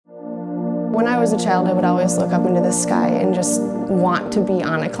When I was a child, I would always look up into the sky and just want to be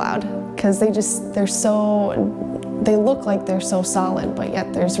on a cloud, because they look like they're so solid, but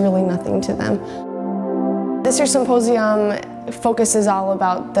yet there's really nothing to them. This year's symposium focuses all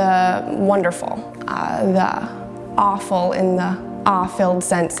about the wonderful, the awful in the awe-filled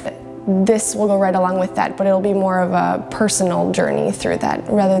sense. This will go right along with that, but it'll be more of a personal journey through that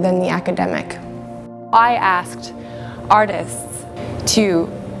rather than the academic. I asked artists to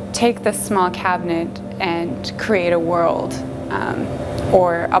take this small cabinet and create a world,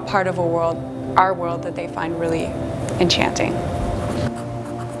 or a part of a world, our world, that they find really enchanting.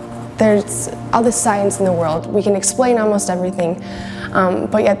 There's all the science in the world. We can explain almost everything,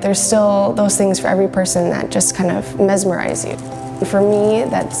 but yet there's still those things for every person that just kind of mesmerize you. For me,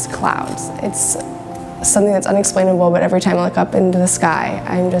 that's clouds. It's something that's unexplainable, but every time I look up into the sky,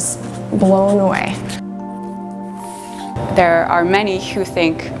 I'm just blown away. There are many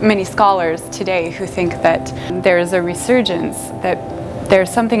scholars today who think that there is a resurgence, that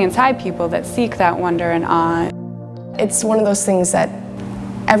there's something inside people that seek that wonder and awe. It's one of those things that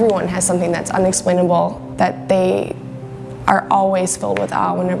everyone has something that's unexplainable, that they are always filled with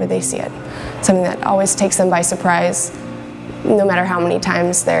awe whenever they see it. Something that always takes them by surprise, no matter how many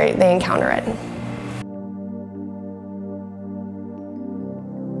times they encounter it.